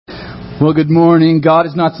Well, good morning. God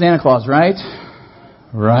is not Santa Claus, right?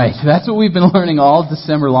 Right. That's what we've been learning all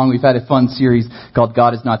December long. We've had a fun series called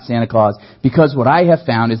God is not Santa Claus. Because what I have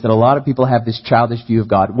found is that a lot of people have this childish view of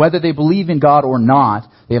God. Whether they believe in God or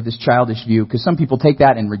not, they have this childish view. Because some people take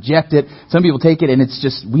that and reject it. Some people take it and it's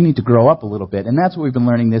just, we need to grow up a little bit. And that's what we've been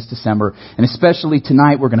learning this December. And especially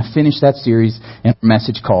tonight, we're going to finish that series in a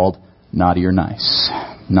message called Naughty or Nice.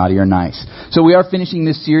 Naughty or Nice. So we are finishing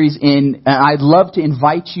this series I'd love to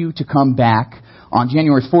invite you to come back. On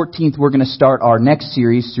January 14th, we're going to start our next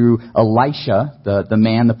series through Elisha, the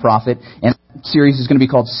man, the prophet. And that series is going to be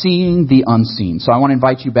called Seeing the Unseen. So I want to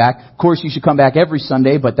invite you back. Of course, you should come back every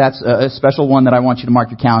Sunday, but that's a special one that I want you to mark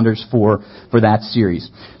your calendars for that series.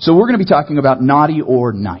 So we're going to be talking about naughty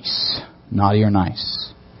or nice. Naughty or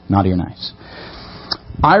nice. Naughty or nice.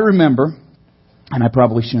 I remember, and I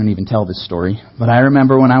probably shouldn't even tell this story, but I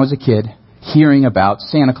remember when I was a kid hearing about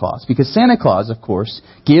Santa Claus. Because Santa Claus, of course,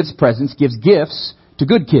 gives presents, gives gifts to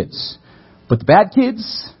good kids. But the bad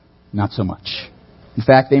kids, not so much. In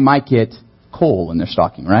fact, they might get coal in their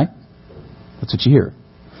stocking, right? That's what you hear.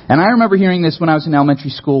 And I remember hearing this when I was in elementary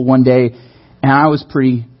school one day, and I was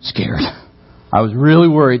pretty scared. I was really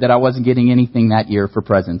worried that I wasn't getting anything that year for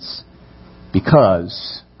presents.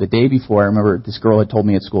 Because the day before, I remember this girl had told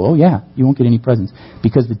me at school, oh yeah, you won't get any presents.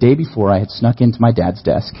 Because the day before, I had snuck into my dad's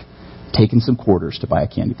desk, taken some quarters to buy a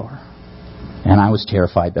candy bar. And I was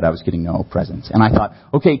terrified that I was getting no presents. And I thought,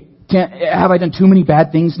 okay, have I done too many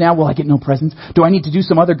bad things now? Will I get no presents? Do I need to do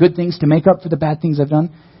some other good things to make up for the bad things I've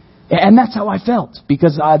done? And that's how I felt.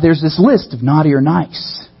 Because there's this list of naughty or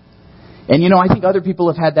nice. And I think other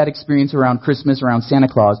people have had that experience around Christmas, around Santa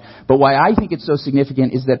Claus. But why I think it's so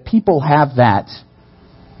significant is that people have that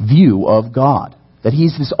view of God. That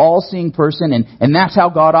He's this all-seeing person, and that's how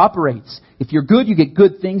God operates. If you're good, you get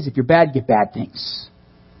good things. If you're bad, you get bad things.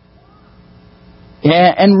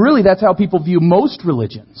 And really, that's how people view most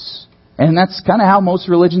religions. And that's kind of how most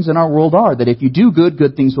religions in our world are. That if you do good,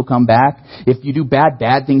 good things will come back. If you do bad,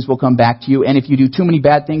 bad things will come back to you. And if you do too many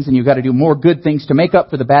bad things, then you've got to do more good things to make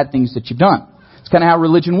up for the bad things that you've done. It's kind of how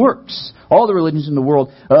religion works. All the religions in the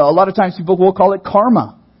world, a lot of times people will call it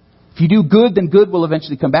karma. If you do good, then good will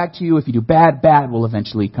eventually come back to you. If you do bad, bad will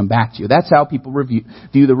eventually come back to you. That's how people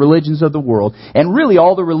view the religions of the world. And really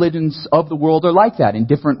all the religions of the world are like that in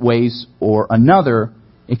different ways or another,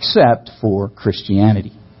 except for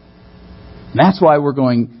Christianity. And that's why we're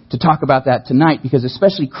going to talk about that tonight, because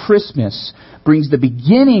especially Christmas brings the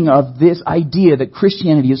beginning of this idea that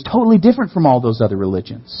Christianity is totally different from all those other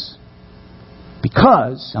religions.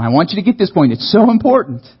 Because, and I want you to get this point, it's so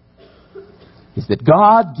important, is that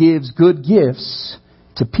God gives good gifts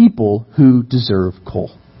to people who deserve coal.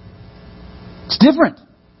 It's different.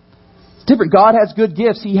 It's different. God has good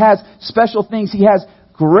gifts. He has special things. He has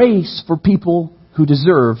grace for people who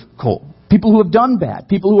deserve coal. People who have done bad.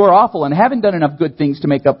 People who are awful and haven't done enough good things to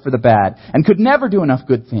make up for the bad and could never do enough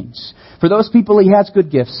good things. For those people, He has good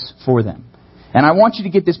gifts for them. And I want you to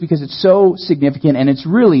get this because it's so significant and it's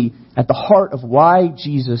really at the heart of why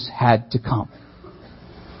Jesus had to come.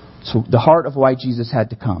 So the heart of why Jesus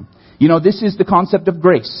had to come. This is the concept of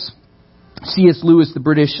grace. C.S. Lewis, the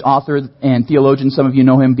British author and theologian, some of you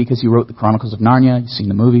know him because he wrote the Chronicles of Narnia. You've seen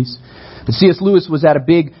the movies. But C.S. Lewis was at a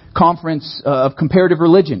big conference of comparative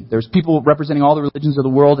religion. There's people representing all the religions of the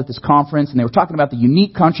world at this conference, and they were talking about the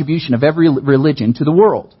unique contribution of every religion to the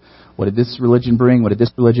world. What did this religion bring? What did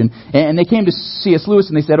this religion? And they came to C.S. Lewis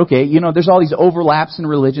and they said, okay, there's all these overlaps in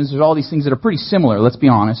religions. There's all these things that are pretty similar, let's be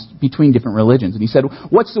honest, between different religions. And he said,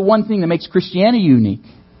 what's the one thing that makes Christianity unique?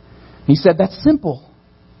 And he said, that's simple.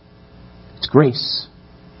 It's grace.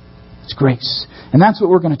 It's grace. And that's what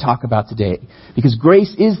we're going to talk about today. Because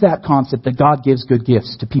grace is that concept that God gives good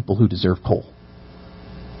gifts to people who deserve coal.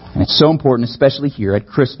 And it's so important, especially here at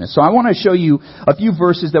Christmas. So I want to show you a few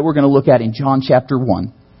verses that we're going to look at in John chapter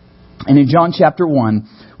 1. And in John chapter 1,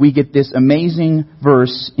 we get this amazing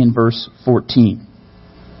verse in verse 14.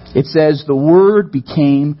 It says, the Word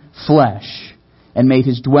became flesh and made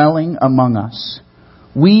His dwelling among us.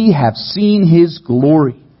 We have seen His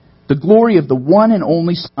glory, the glory of the one and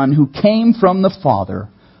only Son who came from the Father,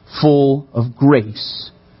 full of grace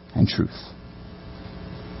and truth.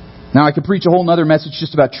 Now, I could preach a whole other message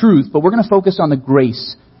just about truth, but we're going to focus on the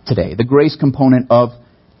grace today, the grace component of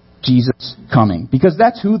Jesus coming. Because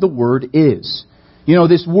that's who the Word is.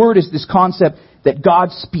 This Word is this concept that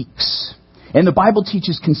God speaks. And the Bible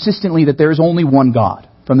teaches consistently that there is only one God.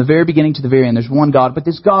 From the very beginning to the very end, there's one God. But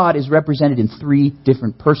this God is represented in three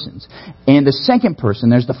different persons. And the second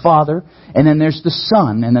person, there's the Father, and then there's the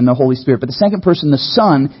Son, and then the Holy Spirit. But the second person, the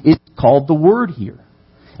Son, is called the Word here.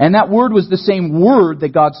 And that Word was the same Word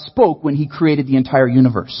that God spoke when He created the entire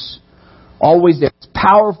universe. Always there. This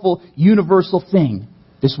powerful, universal thing.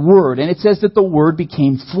 This Word. And it says that the Word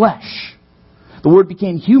became flesh. The Word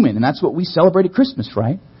became human. And that's what we celebrate at Christmas,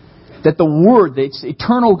 right? That the Word, the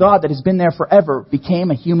eternal God that has been there forever, became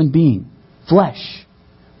a human being. Flesh.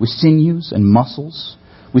 With sinews and muscles.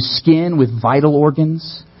 With skin, with vital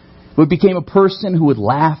organs. It became a person who would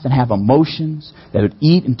laugh and have emotions. That would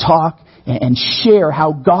eat and talk and share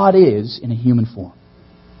how God is in a human form.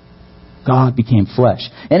 God became flesh.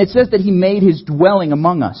 And it says that He made His dwelling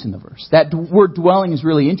among us in the verse. That word dwelling is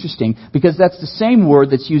really interesting because that's the same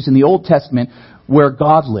word that's used in the Old Testament where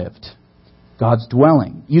God lived. God's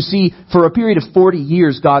dwelling. You see, for a period of 40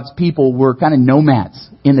 years, God's people were kind of nomads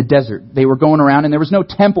in the desert. They were going around and there was no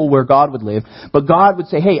temple where God would live. But God would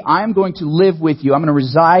say, hey, I'm going to live with you. I'm going to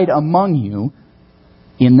reside among you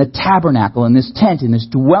in the tabernacle, in this tent, in this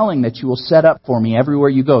dwelling that you will set up for me everywhere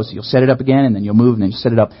you go. So you'll set it up again and then you'll move and then you'll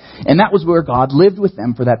set it up. And that was where God lived with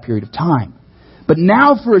them for that period of time. But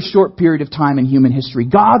now for a short period of time in human history,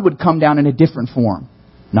 God would come down in a different form.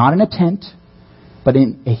 Not in a tent, but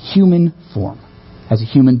in a human form, as a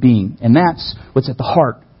human being. And that's what's at the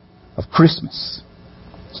heart of Christmas.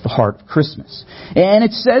 It's the heart of Christmas. And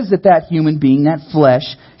it says that that human being, that flesh,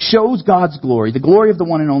 shows God's glory, the glory of the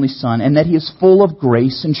one and only Son, and that He is full of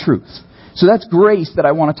grace and truth. So that's grace that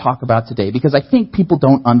I want to talk about today, because I think people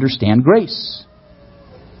don't understand grace.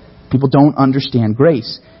 People don't understand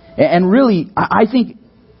grace. And really, I think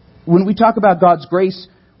when we talk about God's grace,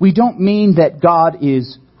 we don't mean that God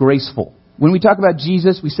is graceful. When we talk about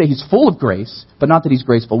Jesus, we say He's full of grace, but not that He's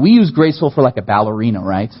graceful. We use graceful for like a ballerina,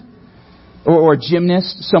 right? Or a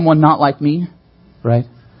gymnast, someone not like me, right?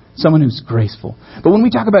 Someone who's graceful. But when we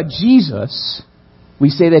talk about Jesus, we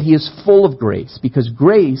say that He is full of grace, because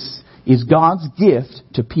grace is God's gift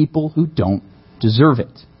to people who don't deserve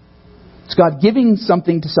it. It's God giving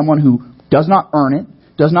something to someone who does not earn it,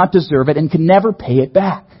 does not deserve it, and can never pay it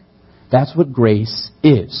back. That's what grace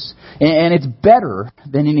is. And it's better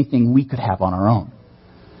than anything we could have on our own.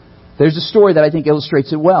 There's a story that I think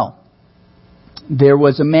illustrates it well. There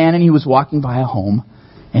was a man and he was walking by a home,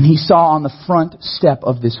 and he saw on the front step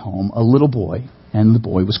of this home a little boy, and the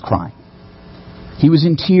boy was crying. He was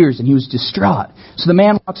in tears and he was distraught. So the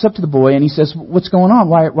man walks up to the boy and he says, "What's going on?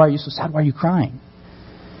 Why are you so sad? Why are you crying?"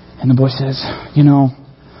 And the boy says,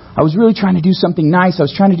 I was really trying to do something nice. I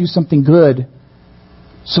was trying to do something good.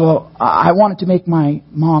 So I wanted to make my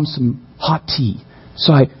mom some hot tea.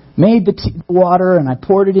 So I made the water and I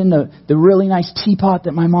poured it in the really nice teapot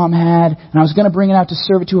that my mom had. And I was going to bring it out to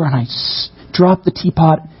serve it to her. And I dropped the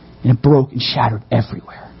teapot and it broke and shattered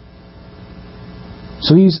everywhere.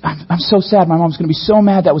 So I'm so sad. My mom's going to be so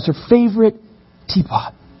mad. That was her favorite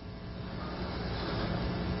teapot.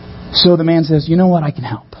 So the man says, "You know what? I can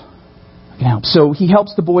help. So he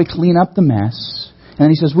helps the boy clean up the mess. And then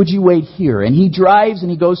he says, "Would you wait here?" And he drives and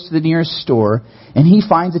he goes to the nearest store and he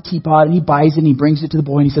finds a teapot and he buys it and he brings it to the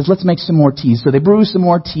boy and he says, "Let's make some more tea." So they brew some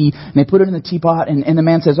more tea and they put it in the teapot and the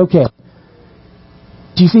man says, "Okay,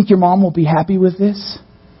 do you think your mom will be happy with this?"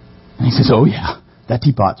 And he says, "Oh yeah, that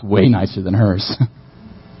teapot's way nicer than hers."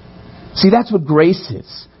 See, that's what grace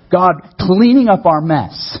is. God cleaning up our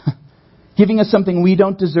mess, giving us something we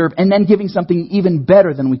don't deserve, and then giving something even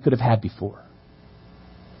better than we could have had before.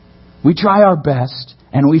 We try our best,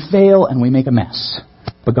 and we fail, and we make a mess.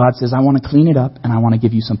 But God says, "I want to clean it up, and I want to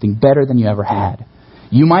give you something better than you ever had.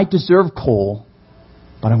 You might deserve coal,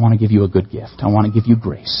 but I want to give you a good gift. I want to give you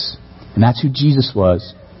grace." And that's who Jesus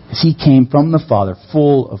was, because He came from the Father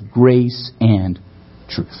full of grace and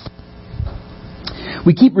truth.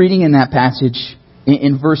 We keep reading in that passage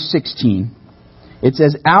in verse 16. It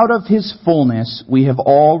says, "Out of His fullness we have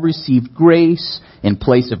all received grace in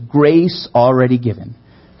place of grace already given.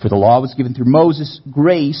 For the law was given through Moses,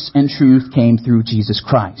 grace and truth came through Jesus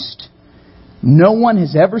Christ. No one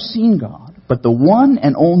has ever seen God, but the one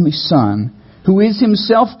and only Son, who is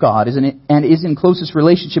Himself God and is in closest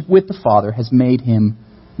relationship with the Father, has made Him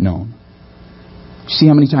known." See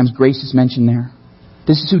how many times grace is mentioned there?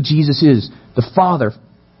 This is who Jesus is. The Father,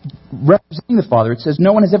 representing the Father. It says,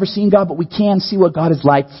 no one has ever seen God, but we can see what God is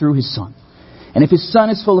like through His Son. And if His Son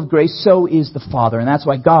is full of grace, so is the Father. And that's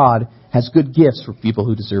why God has good gifts for people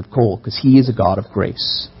who deserve coal, because He is a God of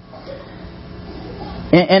grace.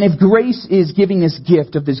 And if grace is giving this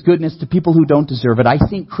gift of this goodness to people who don't deserve it, I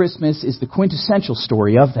think Christmas is the quintessential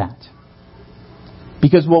story of that.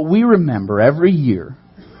 Because what we remember every year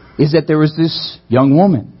is that there was this young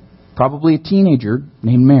woman, probably a teenager,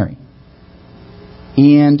 named Mary.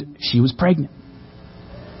 And she was pregnant.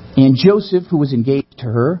 And Joseph, who was engaged to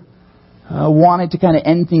her, wanted to kind of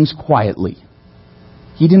end things quietly.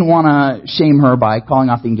 He didn't want to shame her by calling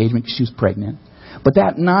off the engagement because she was pregnant. But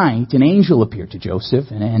that night, an angel appeared to Joseph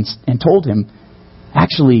and told him,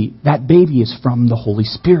 actually, that baby is from the Holy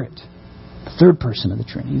Spirit, the third person of the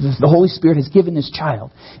Trinity. The Holy Spirit has given this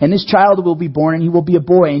child. And this child will be born, and he will be a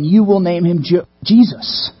boy, and you will name him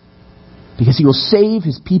Jesus, because he will save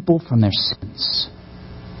his people from their sins.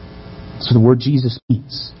 That's what the word Jesus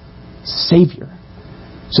means. Savior.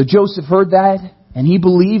 So Joseph heard that, and he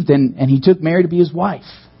believed, and he took Mary to be his wife.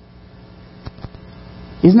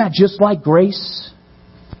 Isn't that just like grace?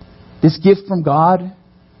 This gift from God?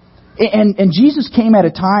 And Jesus came at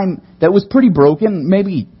a time that was pretty broken,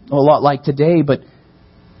 maybe a lot like today, but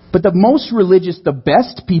the most religious, the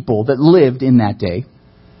best people that lived in that day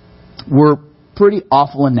were pretty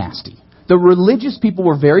awful and nasty. The religious people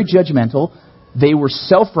were very judgmental. They were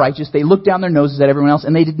self-righteous. They looked down their noses at everyone else,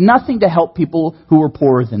 and they did nothing to help people who were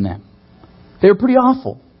poorer than them. They were pretty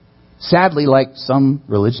awful. Sadly, like some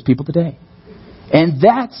religious people today. And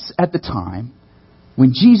that's at the time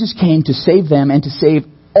when Jesus came to save them and to save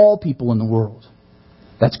all people in the world.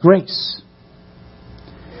 That's grace.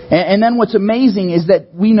 And then what's amazing is that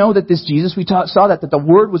we know that this Jesus, saw that the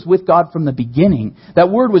Word was with God from the beginning. That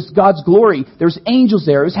Word was God's glory. There's angels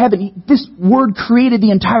there. It was heaven. This Word created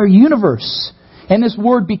the entire universe. And this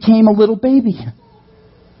Word became a little baby.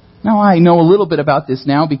 Now I know a little bit about this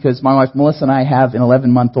now because my wife Melissa and I have an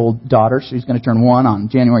 11-month-old daughter. She's going to turn 1 on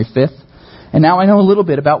January 5th. And now I know a little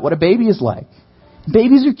bit about what a baby is like.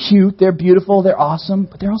 Babies are cute, they're beautiful, they're awesome,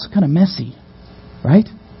 but they're also kind of messy. Right?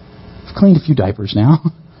 I've cleaned a few diapers now.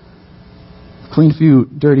 Cleaned a few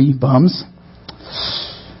dirty bums.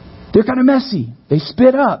 They're kind of messy. They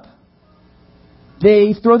spit up.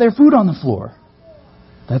 They throw their food on the floor.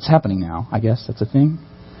 That's happening now, I guess. That's a thing.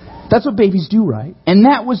 That's what babies do, right? And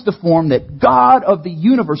that was the form that God of the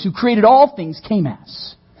universe, who created all things, came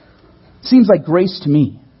as. Seems like grace to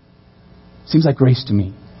me. Seems like grace to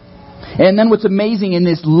me. And then what's amazing, in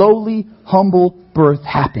this lowly, humble birth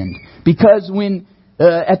happened. Because when,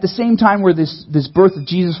 at the same time where this birth of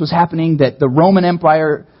Jesus was happening, that the Roman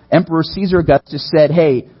Emperor Caesar Augustus said,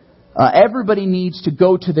 hey, everybody needs to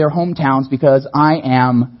go to their hometowns because I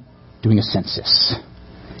am doing a census.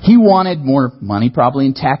 He wanted more money, probably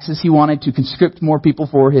in taxes. He wanted to conscript more people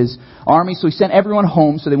for his army. So he sent everyone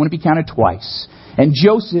home so they wouldn't be counted twice. And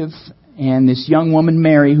Joseph and this young woman,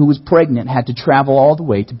 Mary, who was pregnant, had to travel all the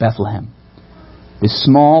way to Bethlehem. This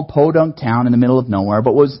small, podunk town in the middle of nowhere.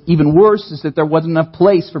 But what was even worse is that there wasn't enough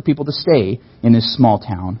place for people to stay in this small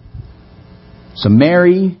town. So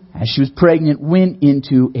Mary, as she was pregnant, went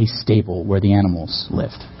into a stable where the animals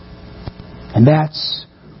lived. And that's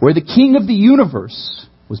where the King of the universe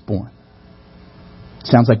was born.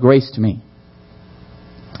 Sounds like grace to me.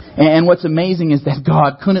 And what's amazing is that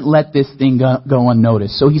God couldn't let this thing go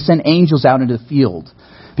unnoticed. So He sent angels out into the field.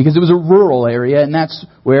 Because it was a rural area, and that's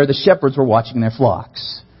where the shepherds were watching their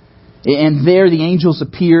flocks. And there the angels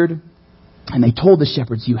appeared, and they told the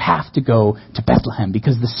shepherds, you have to go to Bethlehem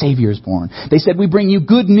because the Savior is born. They said, we bring you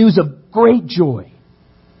good news of great joy.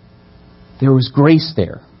 There was grace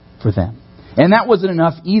there for them. And that wasn't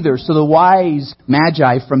enough either. So the wise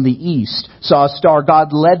magi from the east saw a star.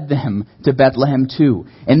 God led them to Bethlehem too.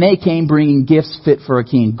 And they came bringing gifts fit for a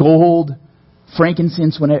king. Gold,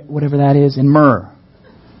 frankincense, whatever that is, and myrrh.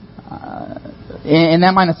 And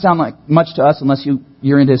that might not sound like much to us unless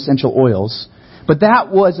you're into essential oils. But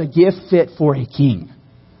that was a gift fit for a king.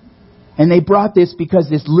 And they brought this because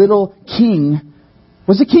this little king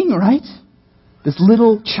was a king, right? This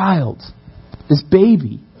little child, this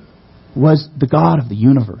baby, was the God of the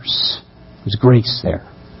universe. There's grace there.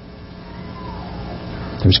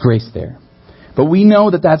 There's grace there. But we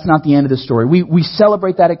know that that's not the end of the story. We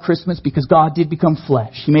celebrate that at Christmas because God did become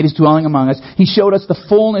flesh. He made His dwelling among us. He showed us the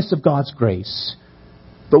fullness of God's grace.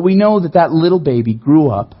 But we know that little baby grew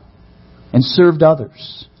up and served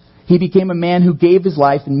others. He became a man who gave his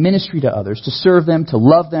life in ministry to others, to serve them, to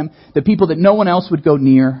love them, the people that no one else would go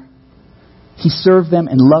near. He served them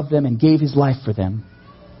and loved them and gave his life for them.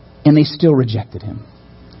 And they still rejected Him.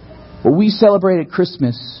 What we celebrate at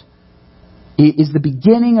Christmas is the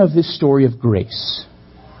beginning of this story of grace.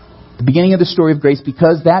 The beginning of the story of grace,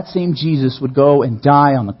 because that same Jesus would go and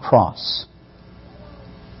die on the cross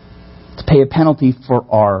to pay a penalty for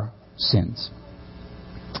our sins.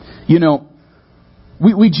 You know,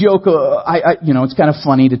 we joke, it's kind of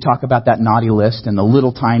funny to talk about that naughty list and the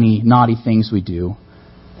little tiny naughty things we do,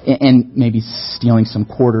 and maybe stealing some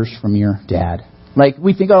quarters from your dad. Like,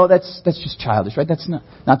 we think, oh, that's just childish, right? That's not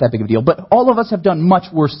that big of a deal. But all of us have done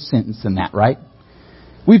much worse sins than that, right?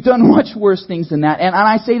 We've done much worse things than that. And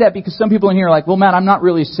I say that because some people in here are like, well, Matt, I'm not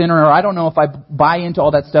really a sinner, or I don't know if I buy into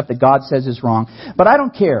all that stuff that God says is wrong. But I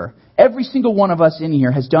don't care. Every single one of us in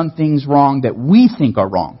here has done things wrong that we think are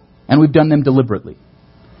wrong, and we've done them deliberately.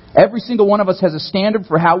 Every single one of us has a standard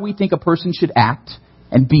for how we think a person should act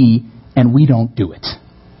and be, and we don't do it.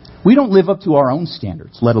 We don't live up to our own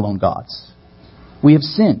standards, let alone God's. We have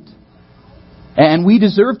sinned, and we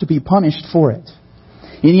deserve to be punished for it.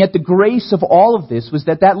 And yet the grace of all of this was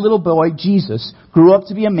that little boy, Jesus, grew up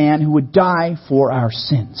to be a man who would die for our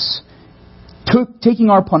sins, taking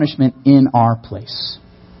our punishment in our place.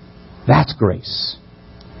 That's grace.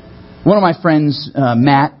 One of my friends,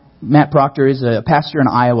 Matt Proctor, is a pastor in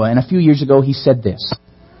Iowa, and a few years ago he said this.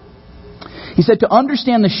 He said, to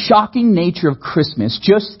understand the shocking nature of Christmas,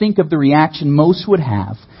 just think of the reaction most would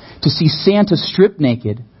have to see Santa stripped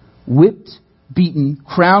naked, whipped, beaten,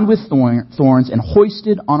 crowned with thorns, and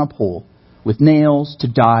hoisted on a pole with nails to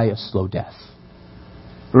die a slow death.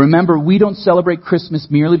 But remember, we don't celebrate Christmas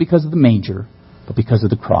merely because of the manger, but because of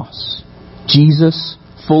the cross. Jesus,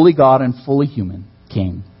 fully God and fully human,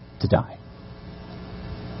 came to die.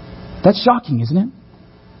 That's shocking, isn't it?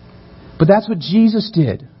 But that's what Jesus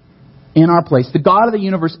did in our place. The God of the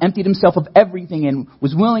universe emptied himself of everything and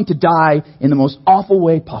was willing to die in the most awful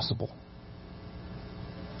way possible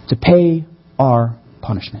to pay our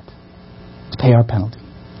punishment, to pay our penalty.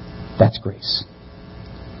 That's grace.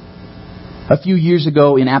 A few years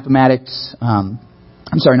ago in in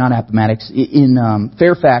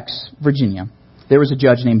Fairfax, Virginia, there was a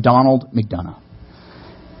judge named Donald McDonough.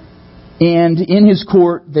 And in his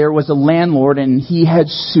court, there was a landlord, and he had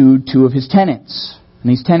sued two of his tenants.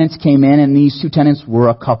 And these tenants came in, and these two tenants were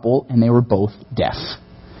a couple, and they were both deaf.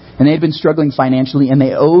 And they had been struggling financially, and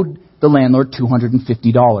they owed the landlord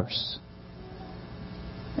 $250.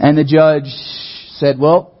 And the judge said,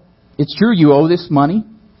 well, it's true, you owe this money.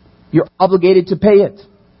 You're obligated to pay it.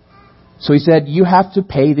 So he said, you have to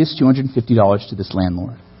pay this $250 to this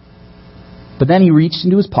landlord. But then he reached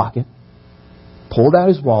into his pocket, pulled out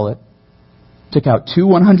his wallet, took out two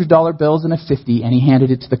 $100 bills and a $50, and he handed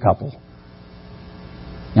it to the couple.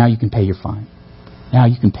 Now you can pay your fine. Now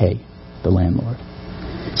you can pay the landlord.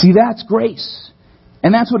 See, that's grace.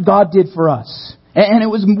 And that's what God did for us. And it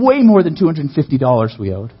was way more than $250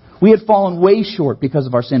 we owed. We had fallen way short because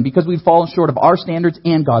of our sin, because we'd fallen short of our standards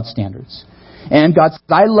and God's standards. And God said,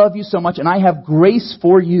 I love you so much, and I have grace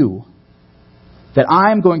for you that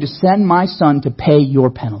I'm going to send my Son to pay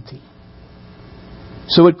your penalty.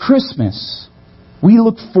 So at Christmas, we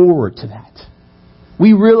look forward to that.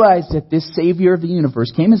 We realize that this Savior of the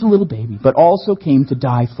universe came as a little baby, but also came to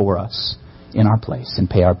die for us in our place and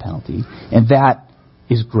pay our penalty. And that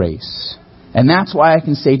is grace. And that's why I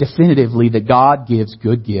can say definitively that God gives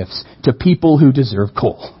good gifts to people who deserve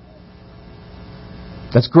coal.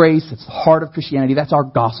 That's grace. That's the heart of Christianity. That's our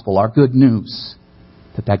gospel, our good news.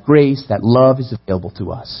 That grace, that love is available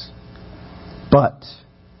to us. But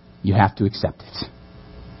you have to accept it.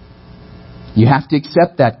 You have to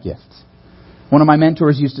accept that gift. One of my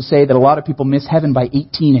mentors used to say that a lot of people miss heaven by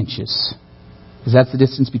 18 inches. Because that's the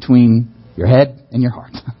distance between your head and your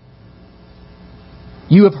heart.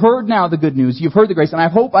 You have heard now the good news. You've heard the grace. And I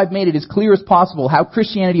hope I've made it as clear as possible how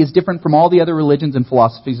Christianity is different from all the other religions and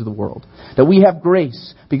philosophies of the world. That we have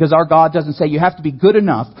grace because our God doesn't say you have to be good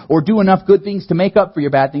enough or do enough good things to make up for your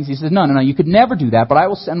bad things. He says, no, you could never do that, but I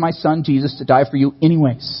will send my Son Jesus to die for you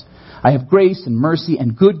anyways. I have grace and mercy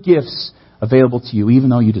and good gifts available to you even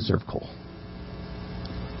though you deserve coal.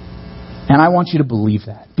 And I want you to believe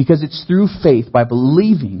that because it's through faith, by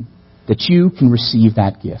believing, that you can receive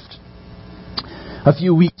that gift. A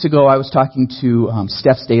few weeks ago, I was talking to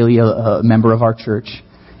Steph Staley, a member of our church,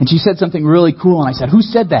 and she said something really cool, and I said, who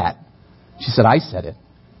said that? She said, I said it.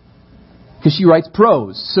 Because she writes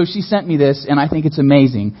prose. So she sent me this, and I think it's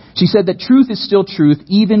amazing. She said that truth is still truth,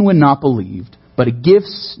 even when not believed, but a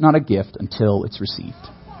gift's not a gift until it's received.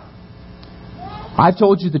 I've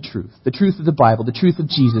told you the truth of the Bible, the truth of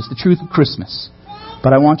Jesus, the truth of Christmas.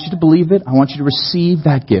 But I want you to believe it. I want you to receive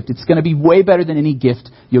that gift. It's going to be way better than any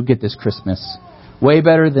gift you'll get this Christmas. Way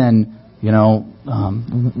better than,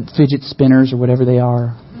 fidget spinners or whatever they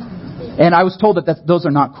are. And I was told that those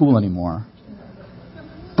are not cool anymore.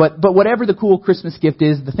 But whatever the cool Christmas gift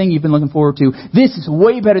is, the thing you've been looking forward to, this is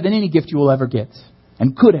way better than any gift you will ever get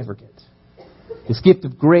and could ever get. This gift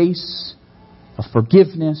of grace, of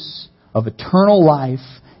forgiveness, of eternal life,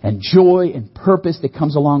 and joy and purpose that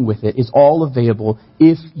comes along with it is all available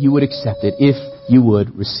if you would accept it, if you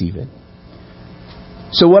would receive it.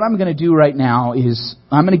 So what I'm going to do right now is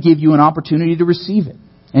I'm going to give you an opportunity to receive it.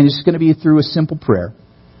 And it's going to be through a simple prayer.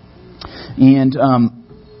 And I'm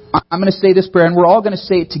going to say this prayer, and we're all going to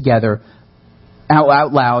say it together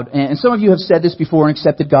out loud. And some of you have said this before and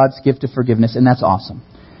accepted God's gift of forgiveness, and that's awesome.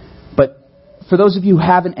 But for those of you who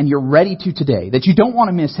haven't and you're ready to today, that you don't want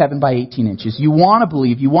to miss heaven by 18 inches, you want to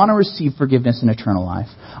believe, you want to receive forgiveness and eternal life,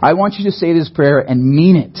 I want you to say this prayer and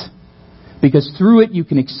mean it. Because through it you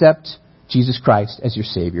can accept Jesus Christ as your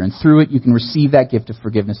Savior. And through it you can receive that gift of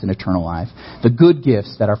forgiveness and eternal life. The good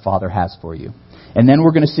gifts that our Father has for you. And then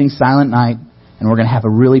we're going to sing Silent Night, and we're going to have a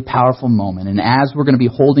really powerful moment. And as we're going to be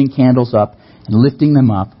holding candles up and lifting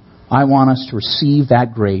them up, I want us to receive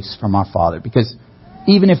that grace from our Father. Because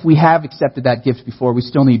even if we have accepted that gift before, we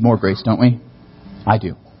still need more grace, don't we? I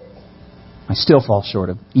do. I still fall short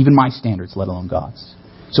of even my standards, let alone God's.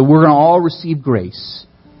 So we're going to all receive grace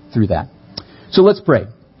through that. So let's pray.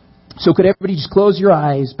 So could everybody just close your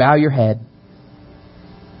eyes, bow your head.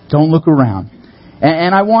 Don't look around.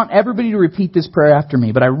 And I want everybody to repeat this prayer after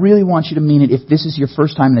me, but I really want you to mean it if this is your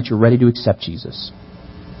first time that you're ready to accept Jesus.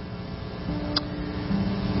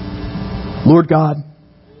 Lord God,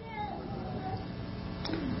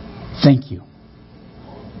 thank you.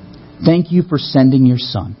 Thank you for sending your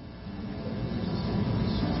Son.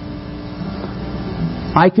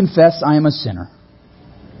 I confess I am a sinner.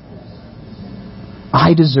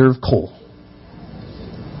 I deserve coal.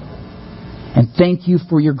 And thank you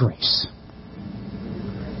for your grace.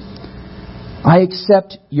 I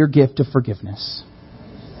accept your gift of forgiveness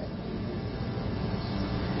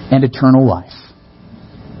and eternal life.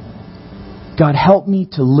 God, help me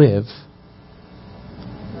to live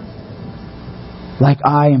like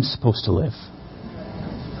I am supposed to live.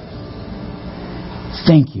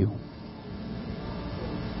 Thank you.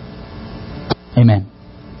 Amen.